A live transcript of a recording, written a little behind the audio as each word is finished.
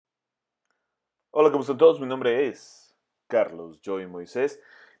Hola, ¿cómo están todos? Mi nombre es Carlos Joy Moisés.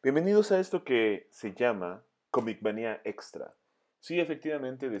 Bienvenidos a esto que se llama Comic Manía Extra. Sí,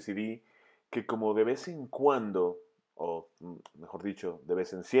 efectivamente decidí que como de vez en cuando, o mejor dicho, de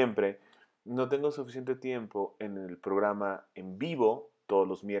vez en siempre, no tengo suficiente tiempo en el programa en vivo todos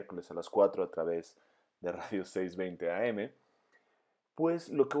los miércoles a las 4 a través de Radio 620 AM, pues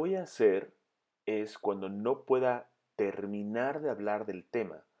lo que voy a hacer es cuando no pueda terminar de hablar del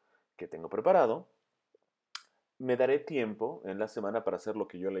tema que tengo preparado, me daré tiempo en la semana para hacer lo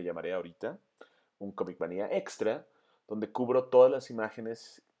que yo le llamaré ahorita un Comic Manía extra, donde cubro todas las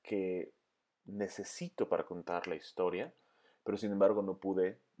imágenes que necesito para contar la historia, pero sin embargo no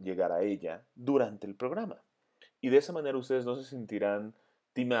pude llegar a ella durante el programa. Y de esa manera ustedes no se sentirán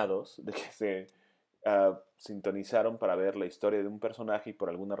timados de que se sintonizaron para ver la historia de un personaje y por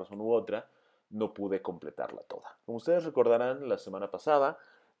alguna razón u otra no pude completarla toda. Como ustedes recordarán, la semana pasada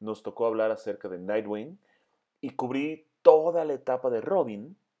nos tocó hablar acerca de Nightwing, y cubrí toda la etapa de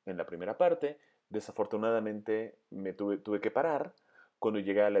Robin en la primera parte. Desafortunadamente tuve que parar cuando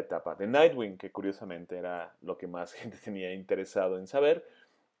llegué a la etapa de Nightwing, que curiosamente era lo que más gente tenía interesado en saber.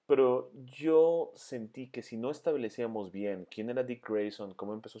 Pero yo sentí que si no establecíamos bien quién era Dick Grayson,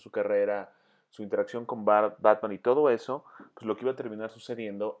 cómo empezó su carrera, su interacción con Batman y todo eso, pues lo que iba a terminar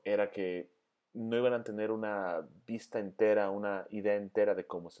sucediendo era que no iban a tener una vista entera, una idea entera de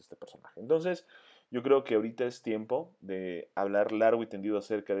cómo es este personaje. Entonces, yo creo que ahorita es tiempo de hablar largo y tendido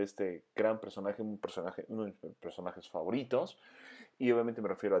acerca de este gran personaje, uno de mis personajes favoritos, y obviamente me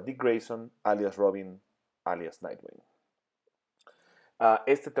refiero a Dick Grayson, alias Robin, alias Nightwing.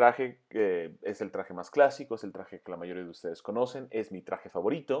 Este traje es el traje más clásico, es el traje que la mayoría de ustedes conocen, es mi traje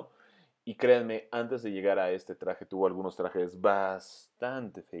favorito. Y créanme, antes de llegar a este traje tuvo algunos trajes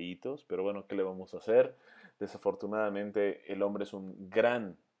bastante feitos, pero bueno, ¿qué le vamos a hacer? Desafortunadamente el hombre es un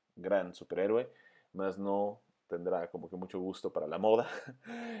gran superhéroe, más no tendrá como que mucho gusto para la moda.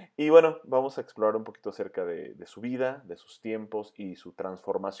 Y bueno, vamos a explorar un poquito acerca de su vida, de sus tiempos y su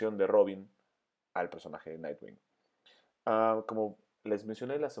transformación de Robin al personaje de Nightwing. Como les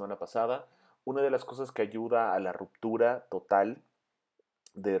mencioné la semana pasada, una de las cosas que ayuda a la ruptura total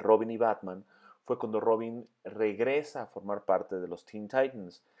de Robin y Batman fue cuando Robin regresa a formar parte de los Teen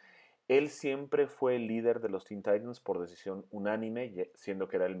Titans. Él siempre fue el líder de los Teen Titans por decisión unánime, siendo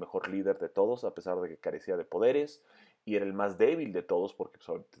que era el mejor líder de todos, a pesar de que carecía de poderes, y era el más débil de todos, porque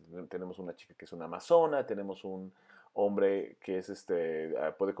pues, tenemos una chica que es una amazona, tenemos un hombre que es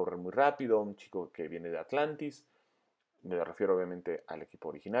puede correr muy rápido, un chico que viene de Atlantis, me refiero obviamente al equipo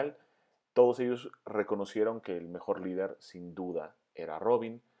original. Todos ellos reconocieron que el mejor líder sin duda era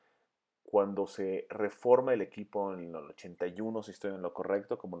Robin. Cuando se reforma el equipo en el 81, si estoy en lo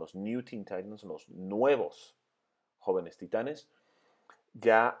correcto, como los New Teen Titans, los nuevos jóvenes titanes,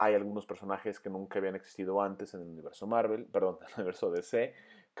 ya hay algunos personajes que nunca habían existido antes en el universo Marvel, perdón, en el universo DC,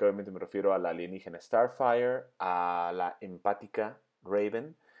 que obviamente me refiero a la alienígena Starfire, a la empática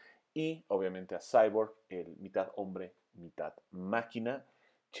Raven y obviamente a Cyborg, el mitad hombre, mitad máquina.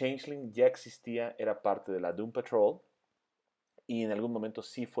 Changeling ya existía, era parte de la Doom Patrol y en algún momento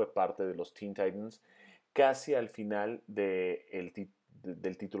sí fue parte de los Teen Titans, casi al final del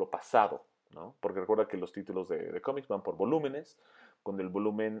título pasado, ¿no? Porque recuerda que los títulos de cómics van por volúmenes. Cuando el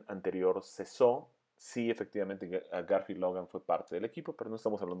volumen anterior cesó, sí, efectivamente, Garfield Logan fue parte del equipo, pero no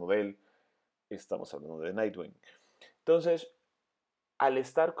estamos hablando de él, estamos hablando de Nightwing. Entonces, al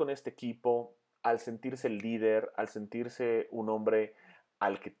estar con este equipo, al sentirse el líder, al sentirse un hombre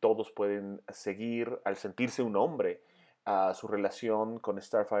al que todos pueden seguir, al sentirse un hombre, su relación con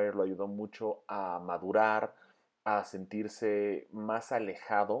Starfire lo ayudó mucho a madurar, a sentirse más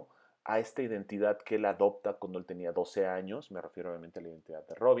alejado a esta identidad que él adopta cuando él tenía 12 años, me refiero obviamente a la identidad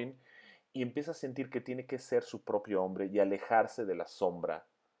de Robin, y empieza a sentir que tiene que ser su propio hombre y alejarse de la sombra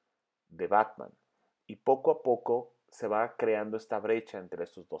de Batman. Y poco a poco se va creando esta brecha entre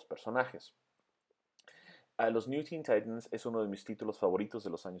estos dos personajes. Los New Teen Titans es uno de mis títulos favoritos de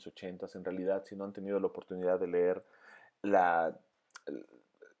los años 80. En realidad, si no han tenido la oportunidad de leer la,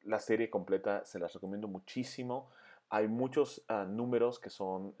 la serie completa, se las recomiendo muchísimo. Hay muchos números que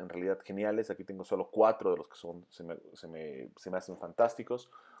son en realidad geniales. Aquí tengo solo 4 de los que se me hacen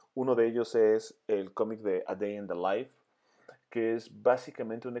fantásticos. Uno de ellos es el cómic de A Day in the Life, que es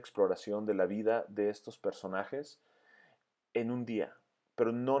básicamente una exploración de la vida de estos personajes en un día,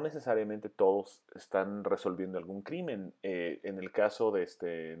 pero no necesariamente todos están resolviendo algún crimen. En el caso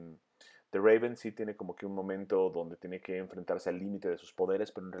de Raven sí tiene como que un momento donde tiene que enfrentarse al límite de sus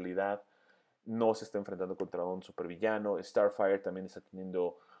poderes, pero en realidad no se está enfrentando contra un supervillano. Starfire también está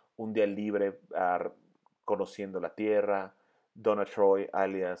teniendo un día libre conociendo la Tierra. Donna Troy,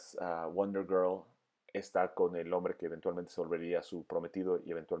 alias Wonder Girl, está con el hombre que eventualmente se volvería su prometido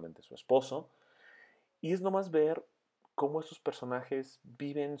y eventualmente su esposo. Y es nomás ver cómo estos personajes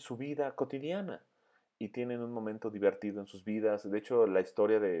viven su vida cotidiana y tienen un momento divertido en sus vidas. De hecho, la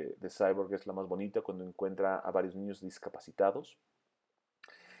historia de Cyborg es la más bonita cuando encuentra a varios niños discapacitados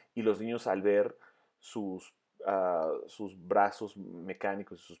y los niños al ver sus brazos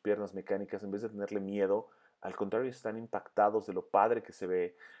mecánicos y sus piernas mecánicas, en vez de tenerle miedo, al contrario, están impactados de lo padre que se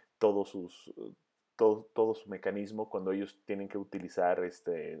ve todo, todo su mecanismo cuando ellos tienen que utilizar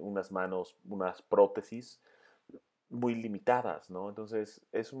unas manos, unas prótesis muy limitadas, ¿no? Entonces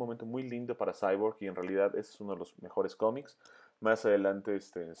es un momento muy lindo para Cyborg y en realidad es uno de los mejores cómics. Más adelante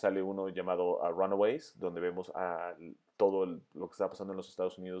sale uno llamado Runaways, donde vemos lo que está pasando en los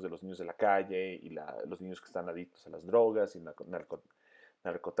Estados Unidos de los niños de la calle y los niños que están adictos a las drogas y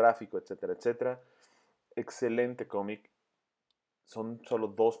narcotráfico, etcétera, etcétera. Excelente cómic. Son solo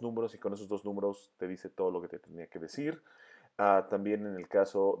 2 números y con esos 2 números te dice todo lo que te tenía que decir. También en el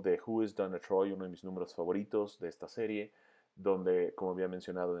caso de Who is Donna Troy, uno de mis números favoritos de esta serie, donde, como había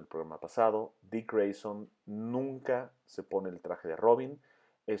mencionado en el programa pasado, Dick Grayson nunca se pone el traje de Robin.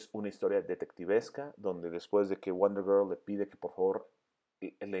 Es una historia detectivesca, donde después de que Wonder Girl le pide que por favor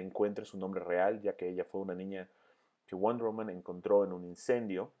le encuentre su nombre real, ya que ella fue una niña que Wonder Woman encontró en un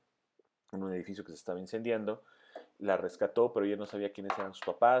incendio, en un edificio que se estaba incendiando, la rescató, pero ella no sabía quiénes eran sus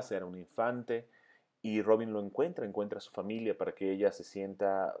papás, era un infante, y Robin lo encuentra a su familia para que ella se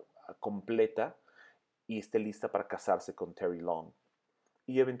sienta completa y esté lista para casarse con Terry Long.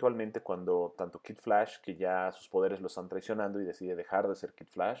 Y eventualmente cuando tanto Kid Flash, que ya sus poderes lo están traicionando y decide dejar de ser Kid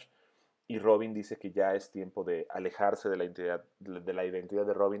Flash, y Robin dice que ya es tiempo de alejarse de la identidad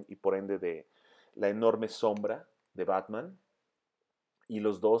de Robin y por ende de la enorme sombra de Batman, y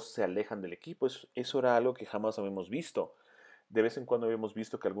los dos se alejan del equipo. Eso era algo que jamás habíamos visto. De vez en cuando habíamos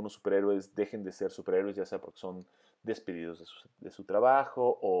visto que algunos superhéroes dejen de ser superhéroes, ya sea porque son despedidos de su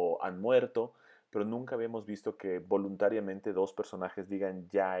trabajo o han muerto, pero nunca habíamos visto que voluntariamente 2 personajes digan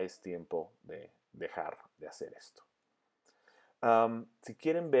ya es tiempo de dejar de hacer esto. Si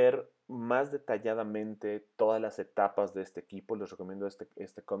quieren ver más detalladamente todas las etapas de este equipo, les recomiendo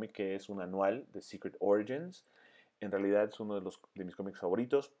este cómic que es un anual de Secret Origins. En realidad es uno de mis cómics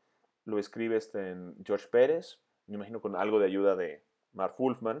favoritos. Lo escribe en George Pérez, me imagino con algo de ayuda de Marv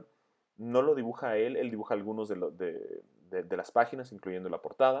Wolfman. No lo dibuja él dibuja algunos de las páginas, incluyendo la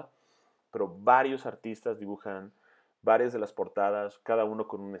portada, pero varios artistas dibujan varias de las portadas, cada uno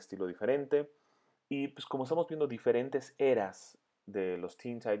con un estilo diferente. Y pues como estamos viendo diferentes eras de los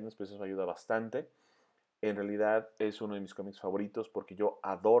Teen Titans, pues eso ayuda bastante. En realidad es uno de mis cómics favoritos porque yo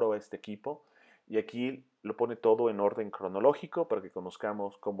adoro a este equipo. Y aquí lo pone todo en orden cronológico para que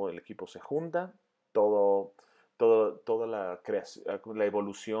conozcamos cómo el equipo se junta, toda la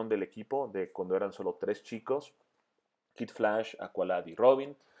evolución del equipo de cuando eran solo 3 chicos, Kid Flash, Aqualad y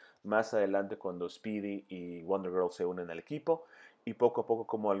Robin. Más adelante cuando Speedy y Wonder Girl se unen al equipo. Y poco a poco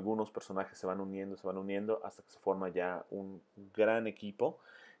como algunos personajes se van uniendo hasta que se forma ya un gran equipo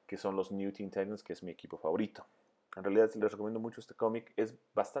que son los New Teen Titans, que es mi equipo favorito. En realidad les recomiendo mucho este cómic. Es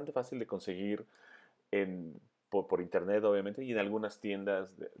bastante fácil de conseguir por internet, obviamente, y en algunas tiendas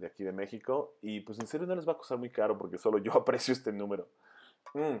de aquí de México. Y pues en serio no les va a costar muy caro porque solo yo aprecio este número.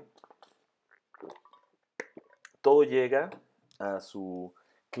 Mm. Todo llega a su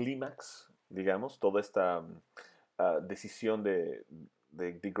clímax, digamos, toda esta decisión de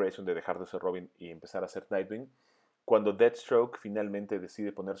Dick Grayson de dejar de ser Robin y empezar a ser Nightwing, cuando Deathstroke finalmente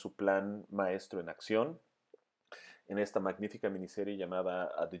decide poner su plan maestro en acción en esta magnífica miniserie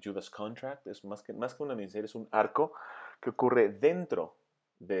llamada The Judas Contract. Es más que una miniserie, es un arco que ocurre dentro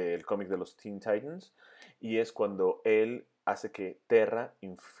del cómic de los Teen Titans y es cuando él hace que Terra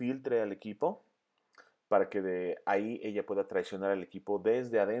infiltre al equipo para que de ahí ella pueda traicionar al equipo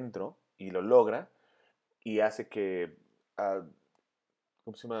desde adentro y lo logra y hace que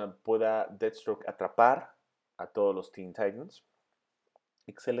 ¿cómo se llama? Pueda Deathstroke atrapar a todos los Teen Titans.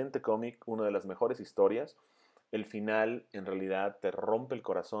 Excelente cómic, una de las mejores historias. El final en realidad te rompe el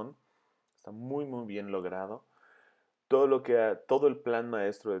corazón. Está muy muy bien logrado. Todo el plan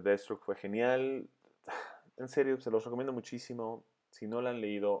maestro de Deathstroke fue genial. En serio, se los recomiendo muchísimo. Si no la han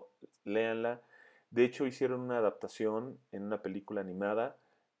leído, léanla. De hecho, hicieron una adaptación en una película animada.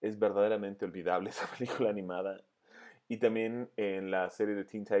 Es verdaderamente olvidable esa película animada. Y también en la serie de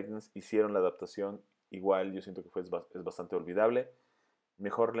Teen Titans hicieron la adaptación. Igual yo siento que es bastante olvidable.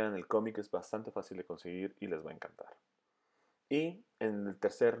 Mejor lean el cómic, es bastante fácil de conseguir y les va a encantar. Y en el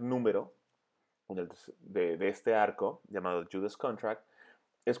tercer número de este arco, llamado Judas Contract,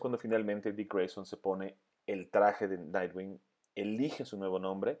 es cuando finalmente Dick Grayson se pone el traje de Nightwing elige su nuevo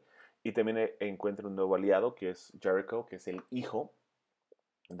nombre y también encuentra un nuevo aliado que es Jericho, que es el hijo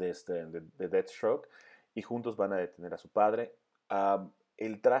de Deathstroke, y juntos van a detener a su padre.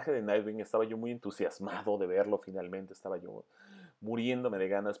 El traje de Nightwing estaba yo muy entusiasmado de verlo finalmente, estaba yo muriéndome de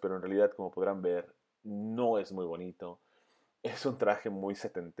ganas, pero en realidad, como podrán ver, no es muy bonito. Es un traje muy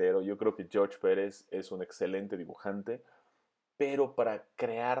setentero. Yo creo que George Pérez es un excelente dibujante, pero para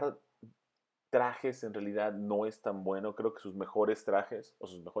crear trajes en realidad no es tan bueno. Creo que sus mejores trajes o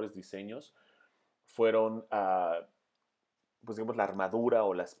sus mejores diseños fueron, pues digamos, la armadura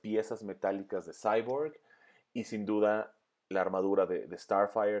o las piezas metálicas de Cyborg y sin duda la armadura de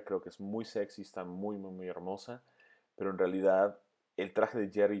Starfire. Creo que es muy sexy, está muy, muy, muy hermosa, pero en realidad el traje de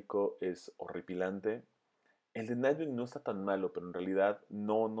Jericho es horripilante. El de Nightwing no está tan malo, pero en realidad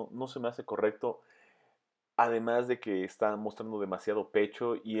no se me hace correcto. Además de que está mostrando demasiado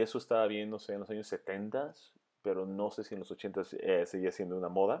pecho y eso estaba bien, no sé, en los años 70, pero no sé si en los 80 seguía siendo una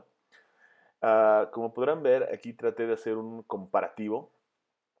moda. Como podrán ver, aquí traté de hacer un comparativo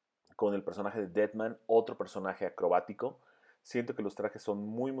con el personaje de Deadman, otro personaje acrobático. Siento que los trajes son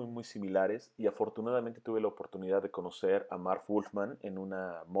muy, muy, muy similares y afortunadamente tuve la oportunidad de conocer a Marv Wolfman en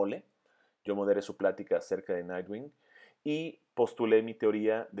una mole. Yo moderé su plática acerca de Nightwing y postulé mi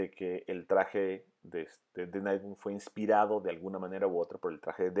teoría de que el traje de Nightwing fue inspirado de alguna manera u otra por el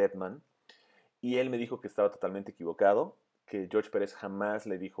traje de Deadman. Y él me dijo que estaba totalmente equivocado, que George Pérez jamás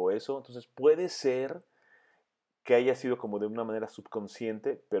le dijo eso. Entonces puede ser que haya sido como de una manera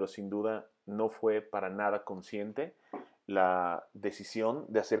subconsciente, pero sin duda no fue para nada consciente la decisión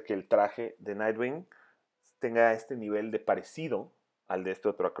de hacer que el traje de Nightwing tenga este nivel de parecido al de este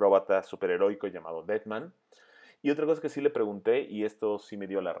otro acróbata superheroico llamado Deadman. Y otra cosa que sí le pregunté, y esto sí me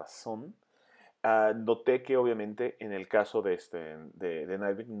dio la razón, noté que obviamente en el caso de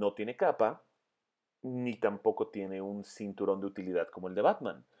Nightwing no tiene capa, ni tampoco tiene un cinturón de utilidad como el de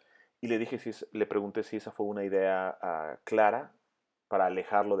Batman. Y le pregunté si esa fue una idea clara para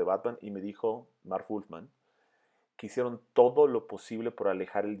alejarlo de Batman y me dijo Marv Wolfman que hicieron todo lo posible por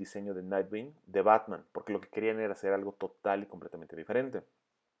alejar el diseño de Nightwing de Batman, porque lo que querían era hacer algo total y completamente diferente.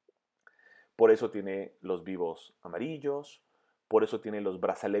 Por eso tiene los vivos amarillos, por eso tiene los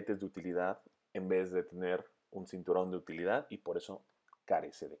brazaletes de utilidad en vez de tener un cinturón de utilidad y por eso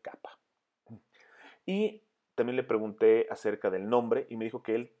carece de capa. Y también le pregunté acerca del nombre y me dijo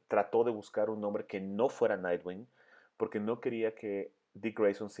que él trató de buscar un nombre que no fuera Nightwing porque no quería que Dick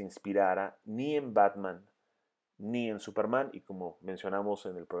Grayson se inspirara ni en Batman ni en Superman. Y como mencionamos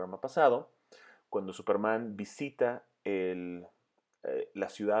en el programa pasado, cuando Superman visita la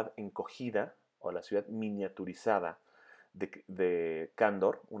ciudad encogida o la ciudad miniaturizada de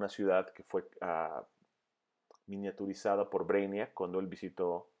Kandor, una ciudad que fue miniaturizada por Brainiac cuando él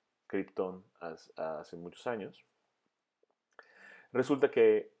visitó Krypton hace muchos años. Resulta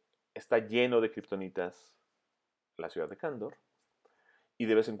que está lleno de kriptonitas la ciudad de Kandor y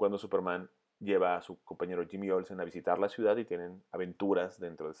de vez en cuando Superman lleva a su compañero Jimmy Olsen a visitar la ciudad y tienen aventuras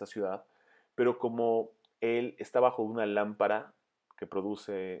dentro de esa ciudad, pero como él está bajo una lámpara que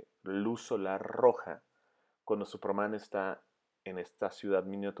produce luz solar roja, cuando Superman está en esta ciudad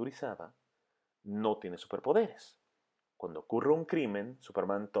miniaturizada, no tiene superpoderes. Cuando ocurre un crimen,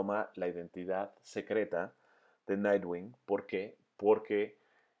 Superman toma la identidad secreta de Nightwing. ¿Por qué? Porque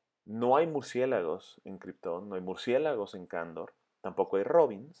no hay murciélagos en Krypton, no hay murciélagos en Kandor, tampoco hay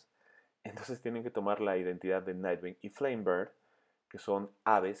Robins. Entonces tienen que tomar la identidad de Nightwing y Flamebird, que son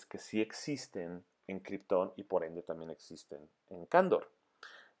aves que sí existen en Krypton y por ende también existen en Kandor.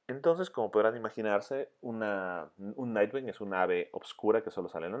 Entonces, como podrán imaginarse, un Nightwing es un ave oscura que solo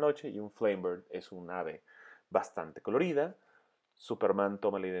sale en la noche y un Flamebird es un ave bastante colorida. Superman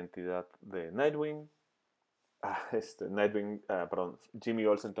toma la identidad de Nightwing. Jimmy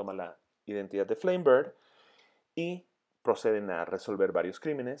Olsen toma la identidad de Flamebird y proceden a resolver varios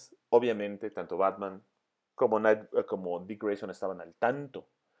crímenes. Obviamente, tanto Batman como Dick Grayson estaban al tanto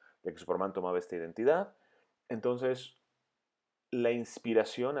de que Superman tomaba esta identidad. Entonces, la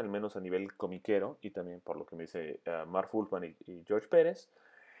inspiración, al menos a nivel comiquero, y también por lo que me dice Marv Wolfman y George Pérez,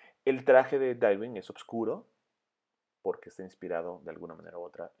 el traje de Nightwing es oscuro porque está inspirado de alguna manera u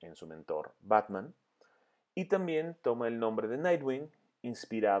otra en su mentor Batman. Y también toma el nombre de Nightwing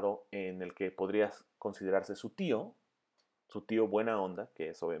inspirado en el que podría considerarse su tío buena onda, que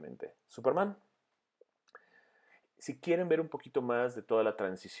es obviamente Superman. Si quieren ver un poquito más de toda la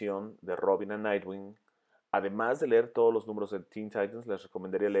transición de Robin a Nightwing, además de leer todos los números de Teen Titans, les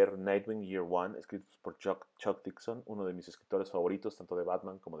recomendaría leer Nightwing Year One, escritos por Chuck Dixon, uno de mis escritores favoritos, tanto de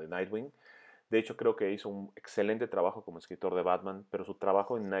Batman como de Nightwing. De hecho, creo que hizo un excelente trabajo como escritor de Batman, pero su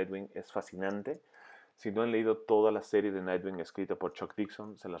trabajo en Nightwing es fascinante. Si no han leído toda la serie de Nightwing escrita por Chuck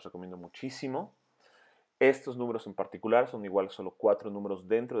Dixon, se las recomiendo muchísimo. Estos números en particular son igual solo 4 números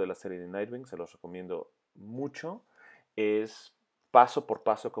dentro de la serie de Nightwing, se los recomiendo mucho. Es paso por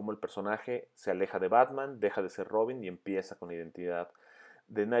paso como el personaje se aleja de Batman, deja de ser Robin y empieza con la identidad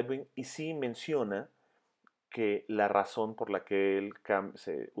de Nightwing. Y sí menciona que la razón por la que él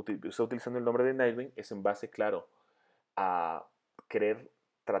está utilizando el nombre de Nightwing es en base, claro, a querer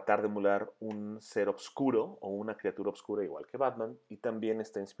tratar de emular un ser oscuro o una criatura oscura igual que Batman, y también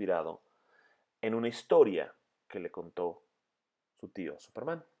está inspirado en una historia que le contó su tío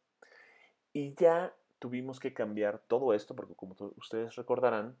Superman. Y ya tuvimos que cambiar todo esto porque, como ustedes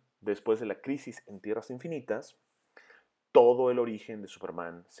recordarán, después de la crisis en Tierras Infinitas, todo el origen de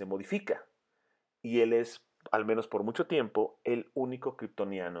Superman se modifica. Y él es, al menos por mucho tiempo, el único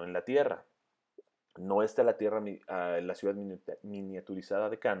kryptoniano en la Tierra. No está la Tierra, la ciudad miniaturizada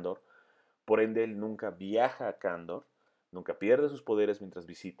de Kandor, por ende él nunca viaja a Kandor, nunca pierde sus poderes mientras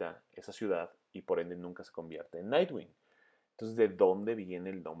visita esa ciudad y por ende nunca se convierte en Nightwing. Entonces, ¿de dónde viene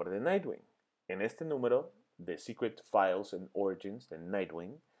el nombre de Nightwing? En este número de Secret Files and Origins de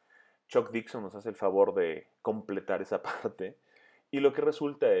Nightwing, Chuck Dixon nos hace el favor de completar esa parte y lo que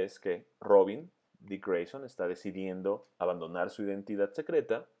resulta es que Robin, Dick Grayson, está decidiendo abandonar su identidad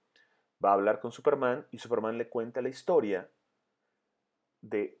secreta, va a hablar con Superman y Superman le cuenta la historia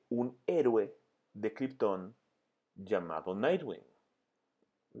de un héroe de Krypton llamado Nightwing.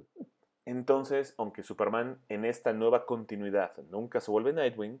 Entonces, aunque Superman en esta nueva continuidad nunca se vuelve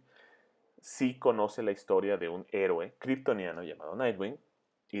Nightwing, sí conoce la historia de un héroe kryptoniano llamado Nightwing,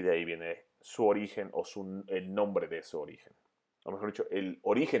 y de ahí viene su origen o el nombre de su origen. O mejor dicho, el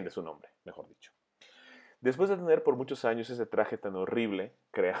origen de su nombre, mejor dicho. Después de tener por muchos años ese traje tan horrible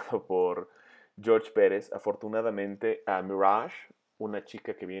creado por George Pérez, afortunadamente a Mirage, una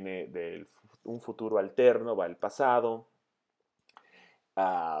chica que viene de un futuro alterno, va al pasado.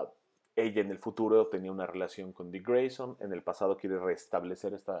 Ella en el futuro tenía una relación con Dick Grayson, en el pasado quiere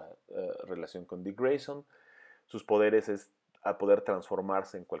restablecer esta relación con Dick Grayson. Sus poderes es a poder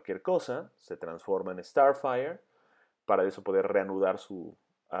transformarse en cualquier cosa, se transforma en Starfire, para eso poder reanudar su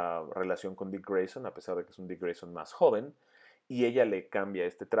relación con Dick Grayson, a pesar de que es un Dick Grayson más joven, y ella le cambia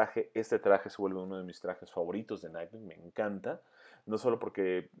este traje se vuelve uno de mis trajes favoritos de Nightwing, me encanta, no solo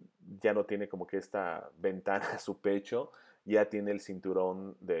porque ya no tiene como que esta ventana a su pecho, ya tiene el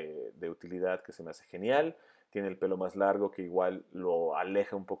cinturón de utilidad que se me hace genial, tiene el pelo más largo que igual lo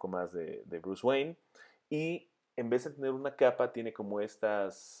aleja un poco más de Bruce Wayne, y en vez de tener una capa, tiene como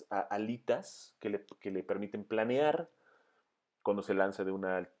estas alitas que le permiten planear cuando se lanza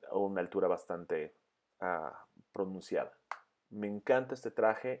a una altura bastante pronunciada. Me encanta este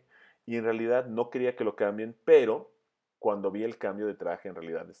traje y en realidad no quería que lo cambien, pero cuando vi el cambio de traje en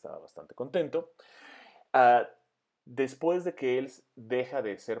realidad estaba bastante contento. Uh, Después de que él deja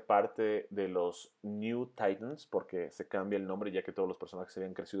de ser parte de los New Titans, porque se cambia el nombre ya que todos los personajes se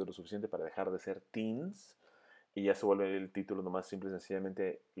habían crecido lo suficiente para dejar de ser teens, y ya se vuelve el título nomás simple y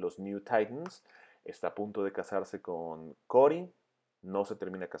sencillamente los New Titans, está a punto de casarse con Cory, no se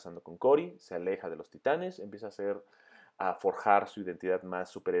termina casando con Cory, se aleja de los titanes, empieza a forjar su identidad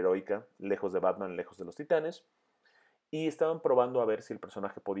más superheroica, lejos de Batman, lejos de los titanes, y estaban probando a ver si el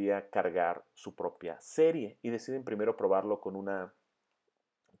personaje podía cargar su propia serie, y deciden primero probarlo con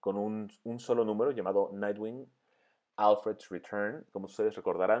un solo número llamado Nightwing Alfred's Return. Como ustedes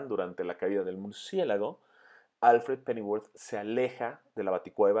recordarán, durante la caída del murciélago, Alfred Pennyworth se aleja de la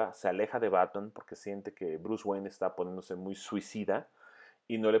Baticueva, se aleja de Batman porque siente que Bruce Wayne está poniéndose muy suicida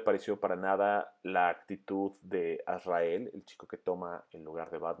y no le pareció para nada la actitud de Azrael, el chico que toma el lugar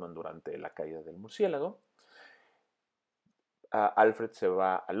de Batman durante la caída del murciélago. Alfred se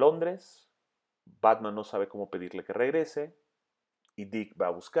va a Londres, Batman no sabe cómo pedirle que regrese y Dick va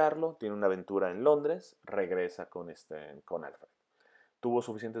a buscarlo, tiene una aventura en Londres, regresa con Alfred. Tuvo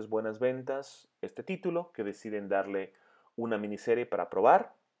suficientes buenas ventas este título que deciden darle una miniserie para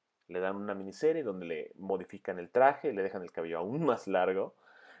probar. Le dan una miniserie donde le modifican el traje, le dejan el cabello aún más largo.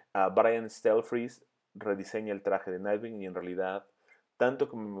 Brian Stelfreeze rediseña el traje de Nightwing y en realidad, tanto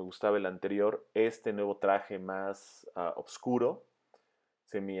como me gustaba el anterior, este nuevo traje más oscuro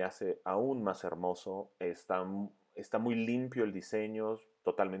se me hace aún más hermoso. Está muy limpio el diseño,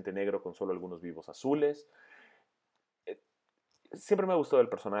 totalmente negro con solo algunos vivos azules. Siempre me ha gustado el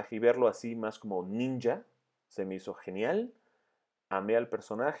personaje y verlo así más como ninja se me hizo genial. Amé al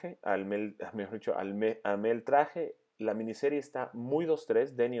personaje, mejor dicho, amé el traje. La miniserie está muy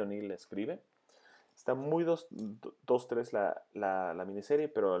 2-3, Denny O'Neil la escribe. Está muy 2-3 la miniserie,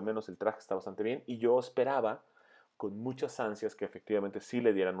 pero al menos el traje está bastante bien. Y yo esperaba con muchas ansias que efectivamente sí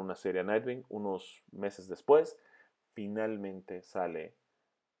le dieran una serie a Nightwing. Unos meses después, finalmente sale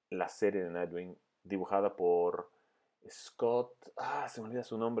la serie de Nightwing dibujada por Scott. Se me olvida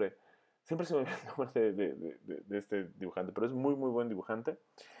su nombre. Siempre se me olvida el nombre de este dibujante, pero es muy, muy buen dibujante.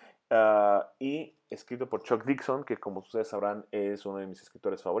 Y escrito por Chuck Dixon, que como ustedes sabrán es uno de mis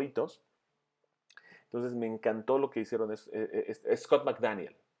escritores favoritos. Entonces me encantó lo que hicieron. Es Scott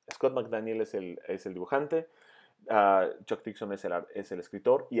McDaniel. Scott McDaniel es el dibujante. Chuck Dixon es el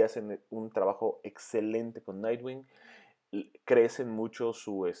escritor y hacen un trabajo excelente con Nightwing. Crecen mucho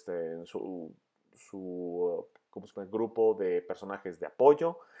su ¿cómo se llama? Grupo de personajes de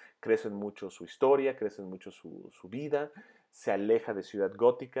apoyo, crecen mucho su historia, crecen mucho su vida, se aleja de Ciudad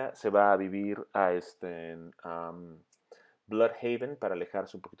Gótica, se va a vivir a Bloodhaven para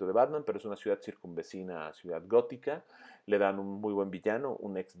alejarse un poquito de Batman, pero es una ciudad circunvecina a Ciudad Gótica. Le dan un muy buen villano,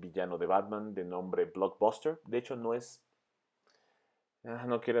 un ex villano de Batman de nombre Blockbuster. De hecho, no es...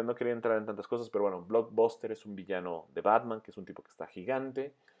 no quería entrar en tantas cosas, pero bueno, Blockbuster es un villano de Batman, que es un tipo que está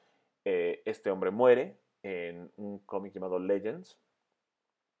gigante. Este hombre muere en un cómic llamado Legends.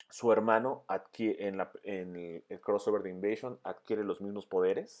 Su hermano adquiere, en el crossover de Invasion adquiere los mismos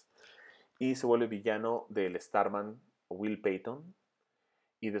poderes y se vuelve villano del Starman Will Payton.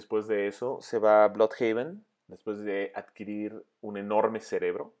 Y después de eso se va a Bloodhaven, después de adquirir un enorme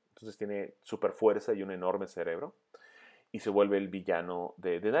cerebro. Entonces tiene super fuerza y un enorme cerebro. Y se vuelve el villano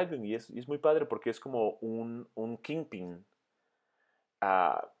de Nightwing. Y es muy padre porque es como un Kingpin,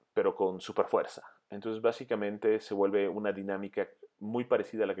 pero con super fuerza. Entonces básicamente se vuelve una dinámica muy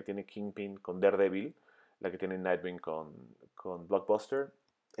parecida a la que tiene Kingpin con Daredevil, la que tiene Nightwing con Blockbuster.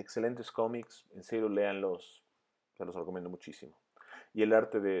 Excelentes cómics, en serio léanlos, se los recomiendo muchísimo. Y el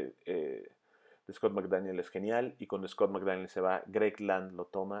arte de Scott McDaniel es genial, y cuando Scott McDaniel se va, Greg Land lo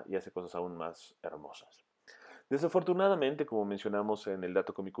toma y hace cosas aún más hermosas. Desafortunadamente, como mencionamos en el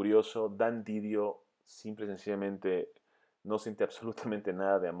dato cómic curioso, Dan Didio simple y sencillamente no siente absolutamente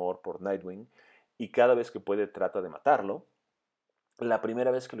nada de amor por Nightwing y cada vez que puede trata de matarlo. La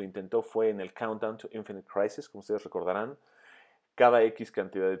primera vez que lo intentó fue en el Countdown to Infinite Crisis, como ustedes recordarán. Cada X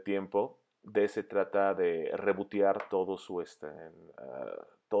cantidad de tiempo, DC trata de rebotear toda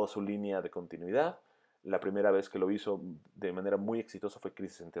su línea de continuidad. La primera vez que lo hizo de manera muy exitosa fue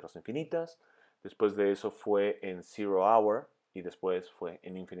Crisis en Tierras Infinitas. Después de eso fue en Zero Hour y después fue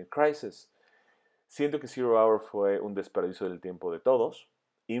en Infinite Crisis. Siento que Zero Hour fue un desperdicio del tiempo de todos.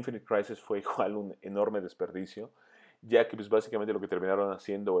 Infinite Crisis fue igual un enorme desperdicio, ya que pues básicamente lo que terminaron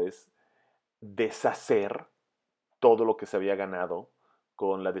haciendo es deshacer todo lo que se había ganado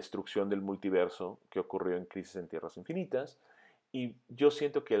con la destrucción del multiverso que ocurrió en Crisis en Tierras Infinitas. Y yo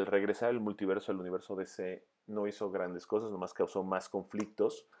siento que el regresar el multiverso al universo DC no hizo grandes cosas, nomás causó más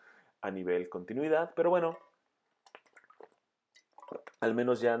conflictos a nivel continuidad. Pero bueno, al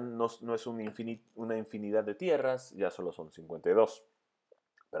menos ya no es una infinidad de tierras, ya solo son 52.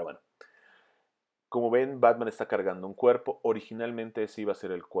 Pero bueno, como ven, Batman está cargando un cuerpo. Originalmente ese iba a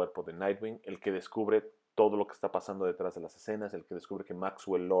ser el cuerpo de Nightwing, el que descubre todo lo que está pasando detrás de las escenas, el que descubre que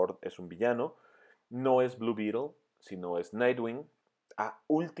Maxwell Lord es un villano. No es Blue Beetle, sino es Nightwing. A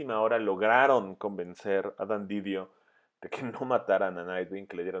última hora lograron convencer a Dan Didio de que no mataran a Nightwing,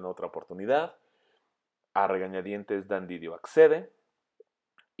 que le dieran otra oportunidad. A regañadientes, Dan Didio accede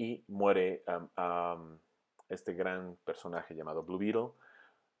y muere este gran personaje llamado Blue Beetle,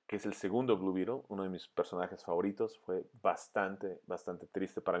 que es el segundo Blue Beetle, uno de mis personajes favoritos. Fue bastante, bastante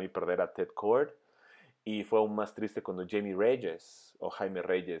triste para mí perder a Ted Kord. Y fue aún más triste cuando Jamie Reyes o Jaime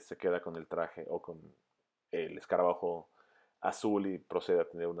Reyes se queda con el traje o con el escarabajo azul y procede a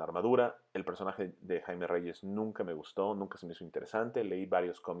tener una armadura. El personaje de Jaime Reyes nunca me gustó, nunca se me hizo interesante. Leí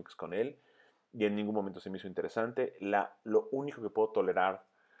varios cómics con él y en ningún momento se me hizo interesante. Lo único que puedo tolerar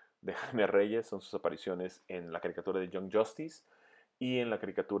de Jaime Reyes son sus apariciones en la caricatura de Young Justice y en la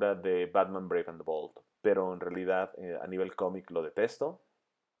caricatura de Batman Brave and the Bold. Pero en realidad, a nivel cómic lo detesto.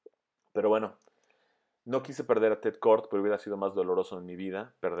 Pero bueno, no quise perder a Ted Kord, pero hubiera sido más doloroso en mi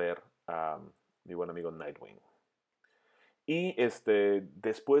vida perder a mi buen amigo Nightwing. Y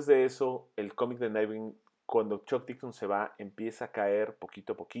después de eso, el cómic de Nightwing, cuando Chuck Dixon se va, empieza a caer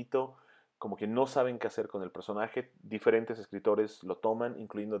poquito a poquito, como que no saben qué hacer con el personaje. Diferentes escritores lo toman,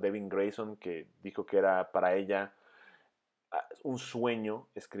 incluyendo Devin Grayson, que dijo que era para ella un sueño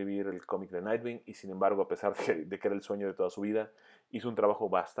escribir el cómic de Nightwing, y sin embargo, a pesar de que era el sueño de toda su vida, hizo un trabajo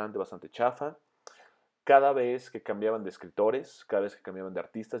bastante, bastante chafa. Cada vez que cambiaban de escritores, cada vez que cambiaban de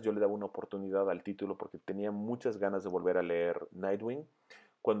artistas, yo le daba una oportunidad al título porque tenía muchas ganas de volver a leer Nightwing.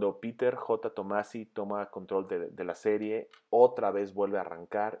 Cuando Peter J. Tomasi toma control de la serie, otra vez vuelve a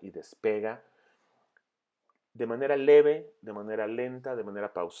arrancar y despega. de manera leve, de manera lenta, de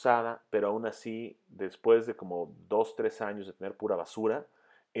manera pausada, pero aún así, después de como 2, 3 años de tener pura basura,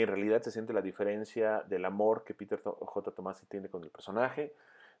 en realidad se siente la diferencia del amor que Peter J. Tomasi tiene con el personaje,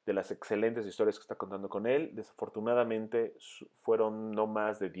 de las excelentes historias que está contando con él. Desafortunadamente fueron no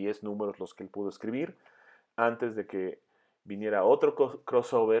más de 10 números los que él pudo escribir antes de que viniera otro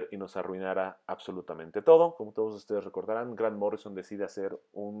crossover y nos arruinara absolutamente todo. Como todos ustedes recordarán, Grant Morrison decide hacer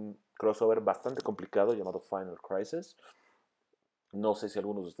un crossover bastante complicado llamado Final Crisis. No sé si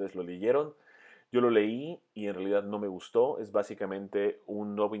algunos de ustedes lo leyeron. Yo lo leí y en realidad no me gustó. Es básicamente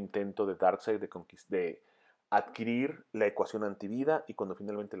un nuevo intento de Darkseid de adquirir la ecuación antivida, y cuando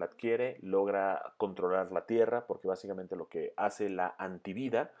finalmente la adquiere logra controlar la Tierra, porque básicamente lo que hace la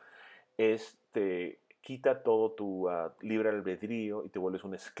antivida es te quita todo tu libre albedrío y te vuelves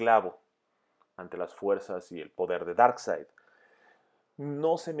un esclavo ante las fuerzas y el poder de Darkseid.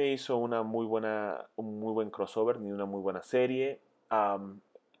 No se me hizo un muy buen crossover ni una muy buena serie.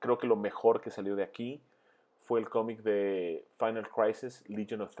 Creo que lo mejor que salió de aquí fue el cómic de Final Crisis,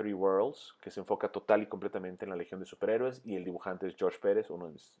 Legion of Three Worlds, que se enfoca total y completamente en la Legión de Superhéroes, y el dibujante es George Pérez, uno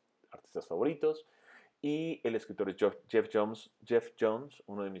de mis artistas favoritos, y el escritor es Jeff Jones,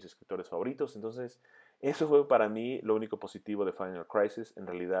 uno de mis escritores favoritos. Entonces, eso fue para mí lo único positivo de Final Crisis. En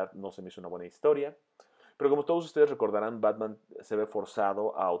realidad no se me hizo una buena historia. Pero como todos ustedes recordarán, Batman se ve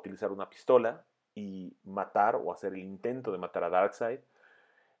forzado a utilizar una pistola y matar o hacer el intento de matar a Darkseid.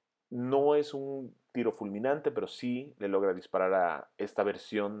 No es un tiro fulminante, pero sí le logra disparar a esta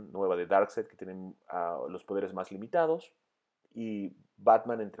versión nueva de Darkseid que tiene los poderes más limitados. Y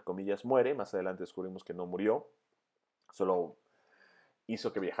Batman, entre comillas, muere. Más adelante descubrimos que no murió, solo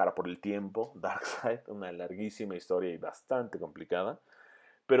hizo que viajara por el tiempo. Darkseid, una larguísima historia y bastante complicada.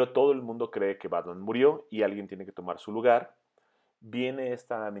 Pero todo el mundo cree que Batman murió y alguien tiene que tomar su lugar. Viene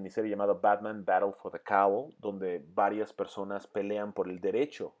esta miniserie llamada Batman Battle for the Cowl, donde varias personas pelean por el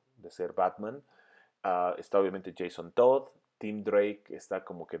derecho de ser Batman. Está obviamente Jason Todd. Tim Drake está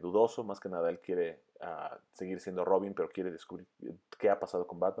como que dudoso, más que nada él quiere seguir siendo Robin, pero quiere descubrir qué ha pasado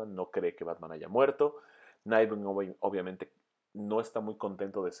con Batman. No cree que Batman haya muerto. Nightwing obviamente no está muy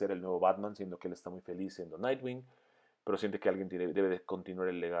contento de ser el nuevo Batman, siendo que él está muy feliz siendo Nightwing, pero siente que alguien debe de continuar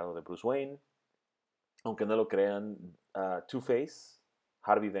el legado de Bruce Wayne. Aunque no lo crean, Two-Face,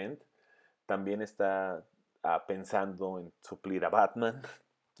 Harvey Dent, también está pensando en suplir a Batman.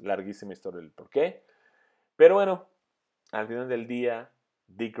 Larguísima historia del por qué. Pero bueno, al final del día,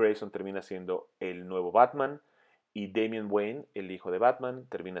 Dick Grayson termina siendo el nuevo Batman y Damian Wayne, el hijo de Batman,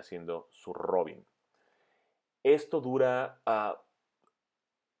 termina siendo su Robin. Esto dura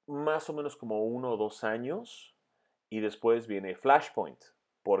más o menos como 1 o 2 años, y después viene Flashpoint,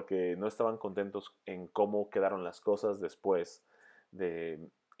 porque no estaban contentos en cómo quedaron las cosas después de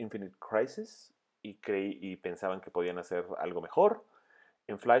Infinite Crisis y pensaban que podían hacer algo mejor.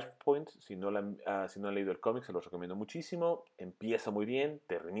 En Flashpoint, si no han leído el cómic, se los recomiendo muchísimo. Empieza muy bien,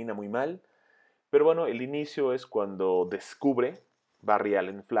 termina muy mal, pero bueno, el inicio es cuando descubre Barry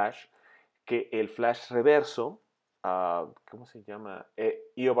Allen Flash que el Flash reverso, ¿cómo se llama?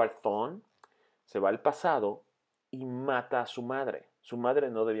 Eobard Thawne, se va al pasado y mata a su madre. Su madre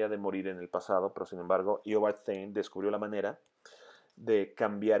no debía de morir en el pasado, pero sin embargo, Eobard Thawne descubrió la manera de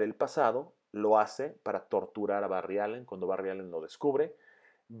cambiar el pasado. Lo hace para torturar a Barry Allen. Cuando Barry Allen lo descubre,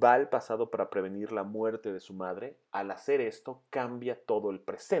 va al pasado para prevenir la muerte de su madre. Al hacer esto, cambia todo el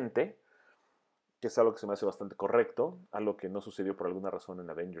presente, que es algo que se me hace bastante correcto, algo que no sucedió por alguna razón en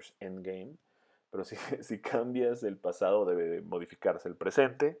Avengers Endgame. Pero si cambias el pasado, debe de modificarse el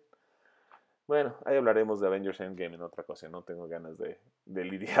presente. Bueno, ahí hablaremos de Avengers Endgame en otra cosa. No tengo ganas de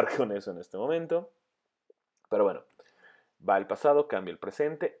lidiar con eso en este momento. Pero bueno, va al pasado, cambia el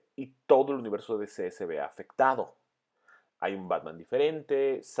presente y todo el universo de DC se ve afectado. Hay un Batman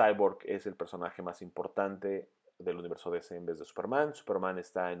diferente. Cyborg es el personaje más importante del universo DC en vez de Superman. Superman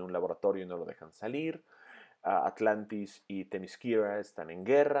está en un laboratorio y no lo dejan salir. Atlantis y Themyscira están en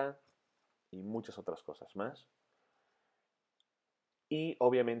guerra y muchas otras cosas más. Y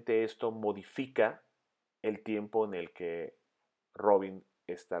obviamente esto modifica el tiempo en el que Robin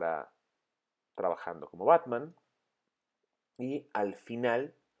estará trabajando como Batman. Y al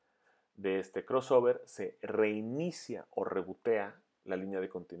final de este crossover se reinicia o rebootea la línea de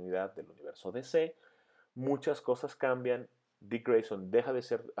continuidad del universo DC. Muchas cosas cambian. Dick Grayson deja de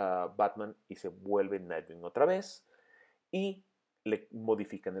ser Batman y se vuelve Nightwing otra vez. Y le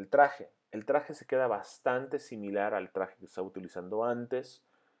modifican el traje. El traje se queda bastante similar al traje que estaba utilizando antes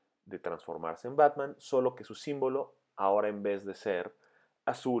de transformarse en Batman, solo que su símbolo ahora, en vez de ser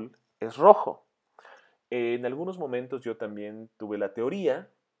azul, es rojo. En algunos momentos yo también tuve la teoría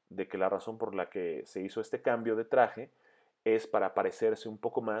de que la razón por la que se hizo este cambio de traje es para parecerse un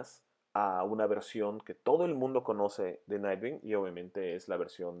poco más a una versión que todo el mundo conoce de Nightwing, y obviamente es la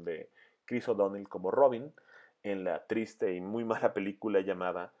versión de Chris O'Donnell como Robin en la triste y muy mala película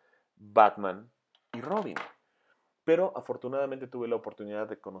llamada Batman y Robin. Pero afortunadamente tuve la oportunidad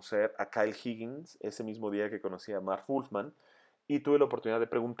de conocer a Kyle Higgins ese mismo día que conocí a Marv Wolfman, y tuve la oportunidad de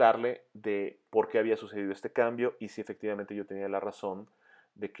preguntarle de por qué había sucedido este cambio y si efectivamente yo tenía la razón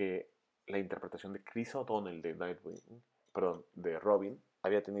de que la interpretación de Chris O'Donnell de Nightwing, perdón, de Robin,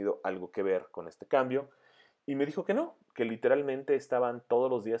 había tenido algo que ver con este cambio. Y me dijo que no, que literalmente estaban todos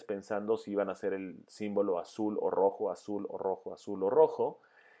los días pensando si iban a hacer el símbolo azul o rojo, azul o rojo, azul o rojo.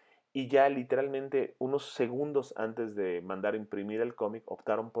 Y ya literalmente unos segundos antes de mandar a imprimir el cómic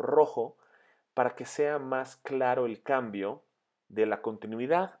optaron por rojo para que sea más claro el cambio de la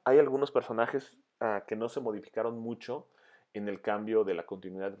continuidad. Hay algunos personajes que no se modificaron mucho en el cambio de la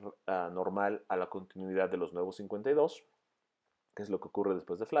continuidad normal a la continuidad de los nuevos 52, que es lo que ocurre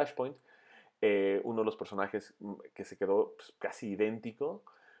después de Flashpoint. Uno de los personajes que se quedó pues, casi idéntico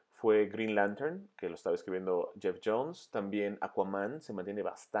fue Green Lantern, que lo estaba escribiendo Jeff Jones. También Aquaman se mantiene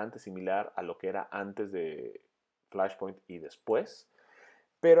bastante similar a lo que era antes de Flashpoint y después.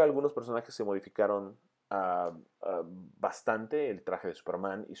 Pero algunos personajes se modificaron bastante. El traje de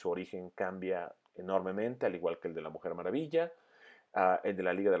Superman y su origen cambia enormemente, al igual que el de la Mujer Maravilla. El de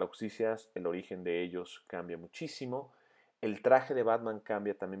la Liga de la Justicia, el origen de ellos cambia muchísimo. El traje de Batman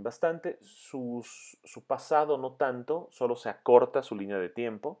cambia también bastante. Su pasado no tanto, solo se acorta su línea de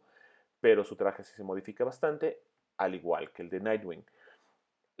tiempo, pero su traje sí se modifica bastante, al igual que el de Nightwing.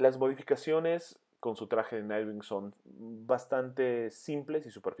 Las modificaciones con su traje de Nightwing son bastante simples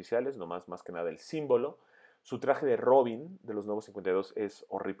y superficiales, nomás más que nada el símbolo. Su traje de Robin de los Nuevos 52 es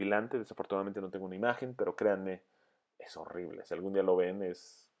horripilante, desafortunadamente no tengo una imagen, pero créanme, es horrible. Si algún día lo ven,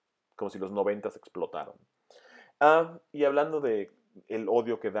 es como si los 90s explotaron. Y hablando de el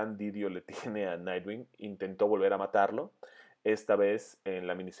odio que Dan Didio le tiene a Nightwing, intentó volver a matarlo, esta vez en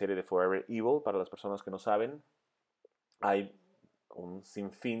la miniserie de Forever Evil. Para las personas que no saben, hay un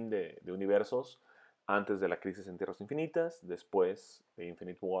sinfín de universos antes de la crisis en Tierras Infinitas, después de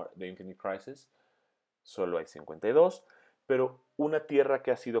Infinite Crisis, solo hay 52, pero una tierra que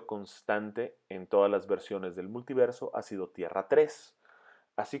ha sido constante en todas las versiones del multiverso ha sido Tierra 3.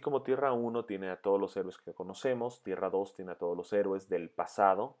 Así como Tierra 1 tiene a todos los héroes que conocemos, Tierra 2 tiene a todos los héroes del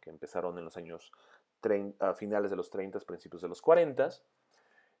pasado, que empezaron en los años finales de los 30, principios de los 40.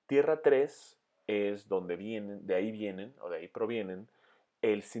 Tierra 3 es donde vienen, de ahí vienen, o de ahí provienen,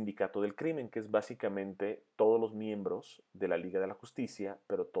 el Sindicato del Crimen, que es básicamente todos los miembros de la Liga de la Justicia,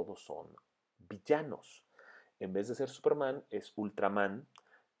 pero todos son villanos. En vez de ser Superman, es Ultraman.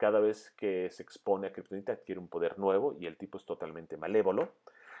 Cada vez que se expone a Kryptonita adquiere un poder nuevo y el tipo es totalmente malévolo.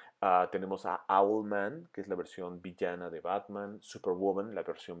 Tenemos a Owlman, que es la versión villana de Batman, Superwoman, la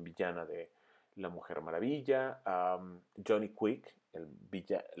versión villana de la Mujer Maravilla, Johnny Quick,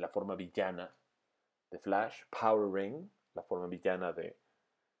 la forma villana de Flash, Power Ring, la forma villana de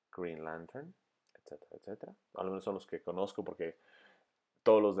Green Lantern, etcétera, etcétera. Al menos son los que conozco porque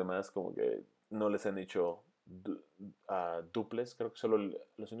todos los demás como que no les han hecho duples. Creo que solo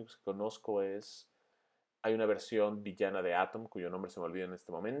los únicos que conozco hay una versión villana de Atom, cuyo nombre se me olvida en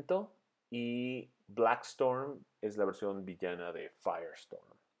este momento, y Blackstorm es la versión villana de Firestorm.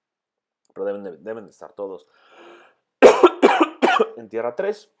 Pero deben de estar todos en Tierra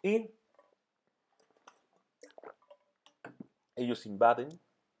 3 y ellos invaden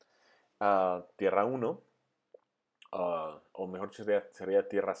Tierra 1, o mejor sería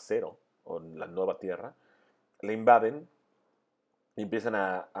Tierra 0, o la nueva Tierra. La invaden y empiezan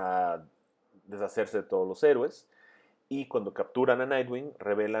a deshacerse de todos los héroes. Y cuando capturan a Nightwing,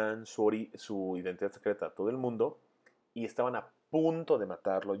 revelan su identidad secreta a todo el mundo y estaban a punto de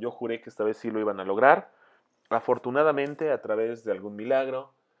matarlo. Yo juré que esta vez sí lo iban a lograr. Afortunadamente, a través de algún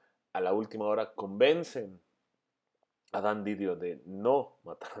milagro, a la última hora convencen a Dan Didio de no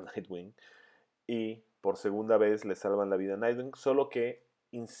matar a Nightwing y por segunda vez le salvan la vida a Nightwing, solo que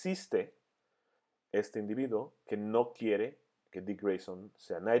insiste este individuo que no quiere que Dick Grayson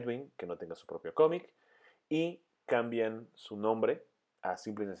sea Nightwing, que no tenga su propio cómic, y cambian su nombre a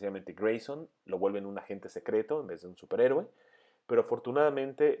simple y sencillamente Grayson, lo vuelven un agente secreto en vez de un superhéroe, pero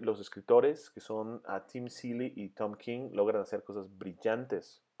afortunadamente los escritores, que son Tim Seeley y Tom King, logran hacer cosas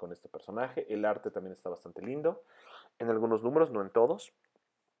brillantes con este personaje. El arte también está bastante lindo, en algunos números, no en todos,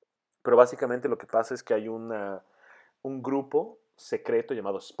 pero básicamente lo que pasa es que hay un grupo secreto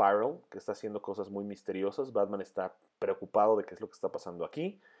llamado Spiral que está haciendo cosas muy misteriosas. Batman está preocupado de qué es lo que está pasando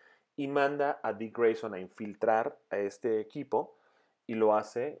aquí y manda a Dick Grayson a infiltrar a este equipo y lo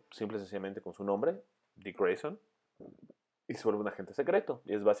hace simple y sencillamente con su nombre, Dick Grayson, y se vuelve un agente secreto.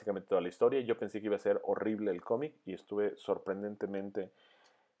 Y es básicamente toda la historia. Yo pensé que iba a ser horrible el cómic y estuve sorprendentemente,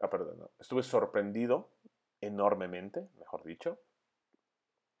 perdón, no, estuve sorprendido enormemente, mejor dicho.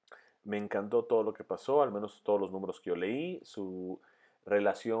 Me encantó todo lo que pasó, al menos todos los números que yo leí, su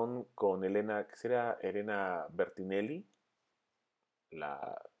relación con Elena, que sería Elena Bertinelli,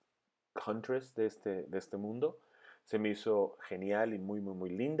 la Huntress de este mundo, se me hizo genial y muy, muy,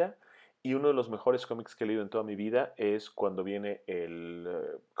 muy linda. Y uno de los mejores cómics que he leído en toda mi vida es cuando viene el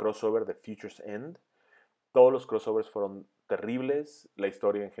crossover de Future's End. Todos los crossovers fueron terribles, la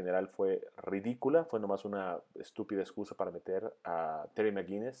historia en general fue ridícula, fue nomás una estúpida excusa para meter a Terry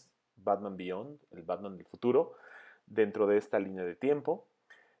McGuinness, Batman Beyond, el Batman del futuro, dentro de esta línea de tiempo.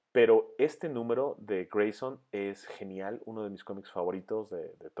 Pero este número de Grayson es genial, uno de mis cómics favoritos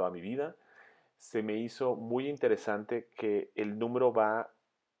de toda mi vida. Se me hizo muy interesante que el número va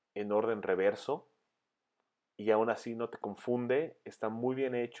en orden reverso y aún así no te confunde, está muy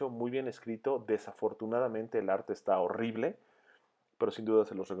bien hecho, muy bien escrito. Desafortunadamente el arte está horrible, pero sin duda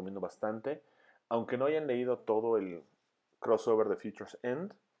se los recomiendo bastante. Aunque no hayan leído todo el crossover de Future's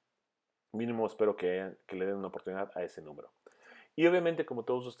End, mínimo espero que le den una oportunidad a ese número. Y obviamente, como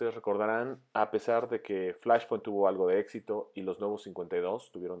todos ustedes recordarán, a pesar de que Flashpoint tuvo algo de éxito y los nuevos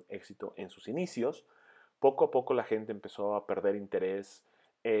 52 tuvieron éxito en sus inicios, poco a poco la gente empezó a perder interés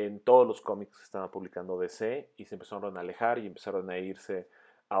en todos los cómics que estaban publicando DC y se empezaron a alejar y empezaron a irse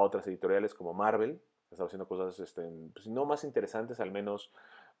a otras editoriales como Marvel, que estaba haciendo cosas pues, no más interesantes, al menos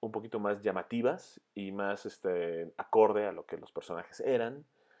un poquito más llamativas y más acorde a lo que los personajes eran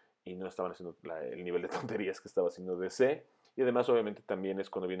y no estaban haciendo el nivel de tonterías que estaba haciendo DC. Y además, obviamente, también es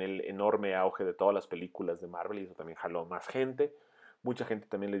cuando viene el enorme auge de todas las películas de Marvel y eso también jaló más gente. Mucha gente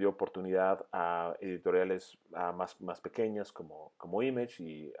también le dio oportunidad a editoriales más pequeñas como Image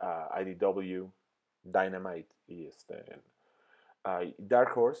y IDW, Dynamite y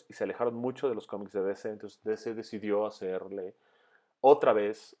Dark Horse y se alejaron mucho de los cómics de DC. Entonces DC decidió hacerle otra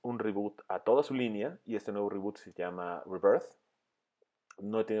vez un reboot a toda su línea y este nuevo reboot se llama Rebirth.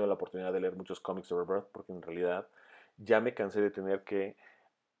 No he tenido la oportunidad de leer muchos cómics de Rebirth porque en realidad ya me cansé de tener que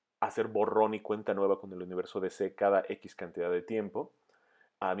hacer borrón y cuenta nueva con el universo DC cada X cantidad de tiempo.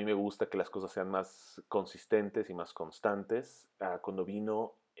 A mí me gusta que las cosas sean más consistentes y más constantes. Cuando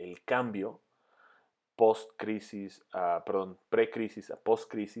vino el cambio post-crisis, perdón, pre-crisis a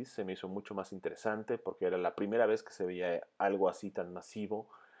post-crisis, se me hizo mucho más interesante porque era la primera vez que se veía algo así tan masivo,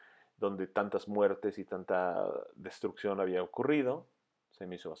 donde tantas muertes y tanta destrucción había ocurrido. Se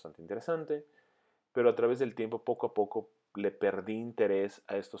me hizo bastante interesante, pero a través del tiempo, poco a poco, le perdí interés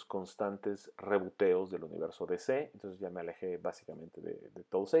a estos constantes reboteos del universo DC, entonces ya me alejé básicamente de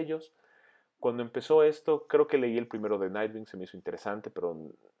todos ellos. Cuando empezó esto, creo que leí el primero de Nightwing, se me hizo interesante, pero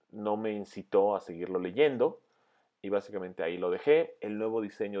no me incitó a seguirlo leyendo, y básicamente ahí lo dejé. El nuevo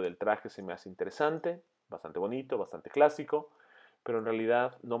diseño del traje se me hace interesante, bastante bonito, bastante clásico, pero en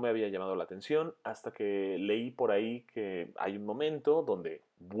realidad no me había llamado la atención hasta que leí por ahí que hay un momento donde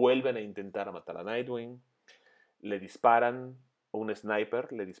vuelven a intentar matar a Nightwing, le disparan, o un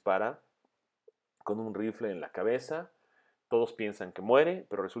sniper le dispara con un rifle en la cabeza, todos piensan que muere,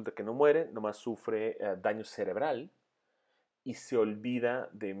 pero resulta que no muere, nomás sufre daño cerebral y se olvida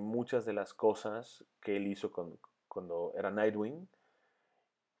de muchas de las cosas que él hizo cuando era Nightwing.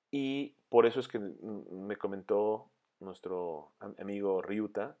 Y por eso es que me comentó nuestro amigo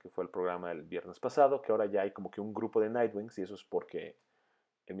Ryuta, que fue el programa el viernes pasado, que ahora ya hay como que un grupo de Nightwings y eso es porque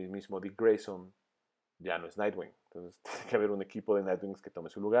el mismo Dick Grayson ya no es Nightwing. Entonces tiene que haber un equipo de Nightwings que tome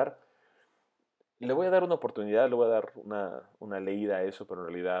su lugar. Le voy a dar una oportunidad, le voy a dar una leída a eso, pero en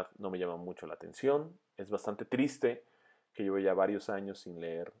realidad no me llama mucho la atención. Es bastante triste que llevo ya varios años sin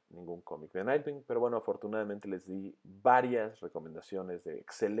leer ningún cómic de Nightwing, pero bueno, afortunadamente les di varias recomendaciones de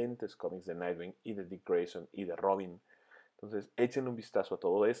excelentes cómics de Nightwing y de Dick Grayson y de Robin. Entonces, echen un vistazo a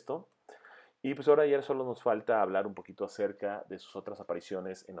todo esto. Y pues ahora ya solo nos falta hablar un poquito acerca de sus otras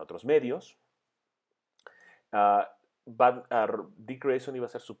apariciones en otros medios. Uh, Dick Grayson iba a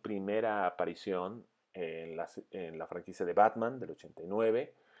ser su primera aparición en la franquicia de Batman del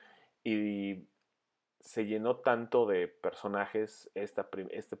 89 y se llenó tanto de personajes esta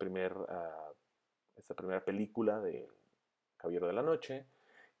primera película de Caballero de la Noche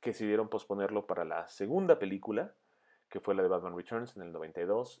que decidieron posponerlo para la segunda película, que fue la de Batman Returns en el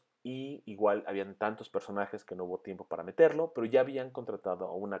 92, y igual habían tantos personajes que no hubo tiempo para meterlo, pero ya habían contratado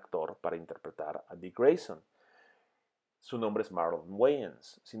a un actor para interpretar a Dick Grayson. Su nombre es Marlon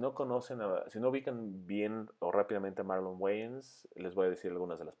Wayans. Si no si no ubican bien o rápidamente a Marlon Wayans, les voy a decir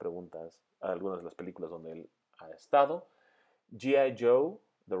algunas de las preguntas, algunas de las películas donde él ha estado. G.I. Joe,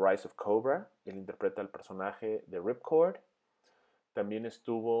 The Rise of Cobra, él interpreta al personaje de Ripcord. También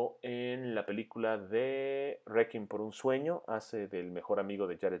estuvo en la película de Requiem por un sueño, hace del mejor amigo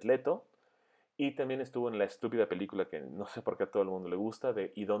de Jared Leto. Y también estuvo en la estúpida película que no sé por qué a todo el mundo le gusta,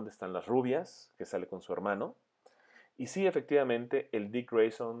 de ¿Y dónde están las rubias?, que sale con su hermano. Y sí, efectivamente, el Dick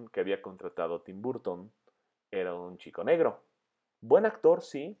Grayson que había contratado Tim Burton era un chico negro. Buen actor,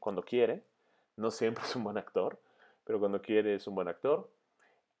 sí, cuando quiere. No siempre es un buen actor, pero cuando quiere es un buen actor.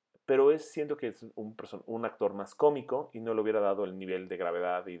 Pero siento que es un actor más cómico y no le hubiera dado el nivel de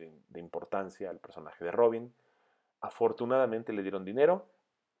gravedad y de importancia al personaje de Robin. Afortunadamente le dieron dinero,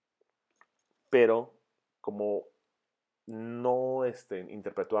 pero como no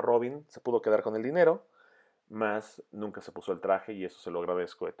interpretó a Robin, se pudo quedar con el dinero, más nunca se puso el traje y eso se lo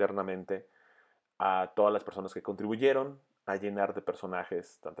agradezco eternamente a todas las personas que contribuyeron a llenar de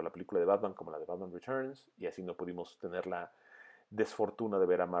personajes tanto la película de Batman como la de Batman Returns, y así no pudimos tener la desfortuna de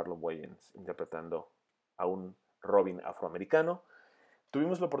ver a Marlon Wayans interpretando a un Robin afroamericano.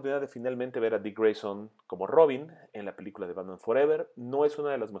 Tuvimos la oportunidad de finalmente ver a Dick Grayson como Robin en la película de Batman Forever. No es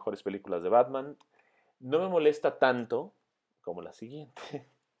una de las mejores películas de Batman. No me molesta tanto como la siguiente,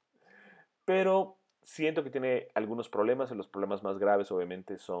 pero siento que tiene algunos problemas y los problemas más graves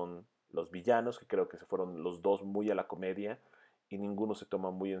obviamente son los villanos, que creo que se fueron los dos muy a la comedia y ninguno se toma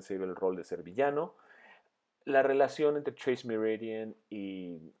muy en serio el rol de ser villano. La relación entre Chase Meridian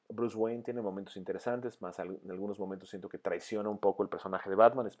y Bruce Wayne tiene momentos interesantes, más en algunos momentos siento que traiciona un poco el personaje de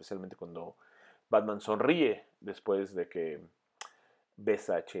Batman, especialmente cuando Batman sonríe después de que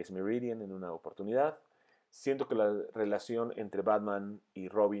besa a Chase Meridian en una oportunidad. Siento que la relación entre Batman y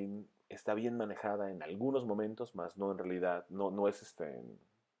Robin está bien manejada en algunos momentos, más no en realidad, no es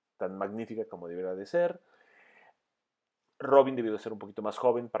tan magnífica como debería de ser. Robin debió de ser un poquito más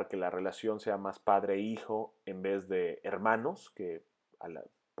joven para que la relación sea más padre e hijo en vez de hermanos, que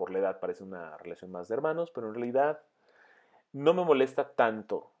por la edad parece una relación más de hermanos, pero en realidad no me molesta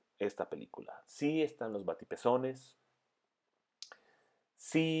tanto esta película. Sí están los batipezones,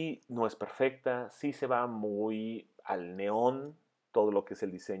 sí no es perfecta, sí se va muy al neón todo lo que es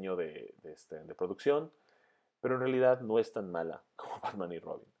el diseño de producción, pero en realidad no es tan mala como Batman y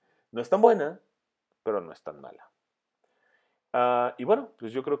Robin. No es tan buena, pero no es tan mala. Y bueno,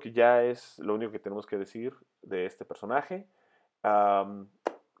 pues yo creo que ya es lo único que tenemos que decir de este personaje. Um,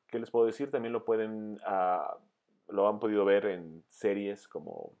 ¿Qué les puedo decir? También lo han podido ver en series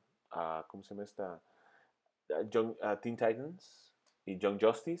como, ¿cómo se llama esta? Teen Titans y Young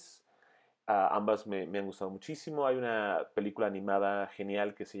Justice. Ambas me han gustado muchísimo. Hay una película animada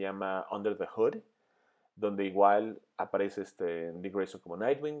genial que se llama Under the Hood, donde igual aparece Dick Grayson como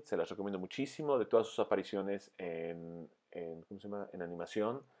Nightwing. Se las recomiendo muchísimo. De todas sus apariciones ¿cómo se llama?, en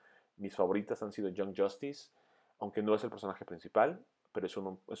animación, mis favoritas han sido Young Justice, aunque no es el personaje principal, pero es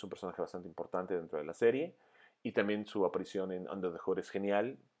un personaje bastante importante dentro de la serie. Y también su aparición en Under the Hood es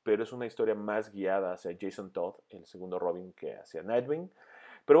genial, pero es una historia más guiada hacia Jason Todd, el segundo Robin, que hacia Nightwing.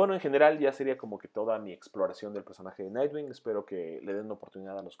 Pero bueno, en general ya sería como que toda mi exploración del personaje de Nightwing. Espero que le den una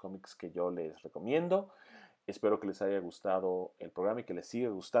oportunidad a los cómics que yo les recomiendo. Espero que les haya gustado el programa y que les siga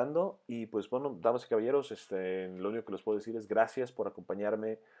gustando. Y pues bueno, damas y caballeros, lo único que les puedo decir es gracias por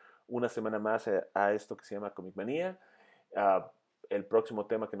acompañarme una semana más a esto que se llama Comic Manía. El próximo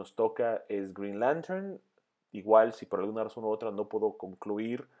tema que nos toca es Green Lantern. Igual, si por alguna razón u otra no puedo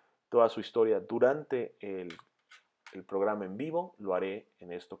concluir toda su historia durante el programa en vivo, lo haré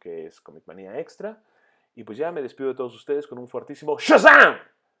en esto que es Comic Manía Extra. Y pues ya me despido de todos ustedes con un fuertísimo ¡Shazam!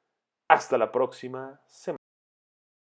 Hasta la próxima semana.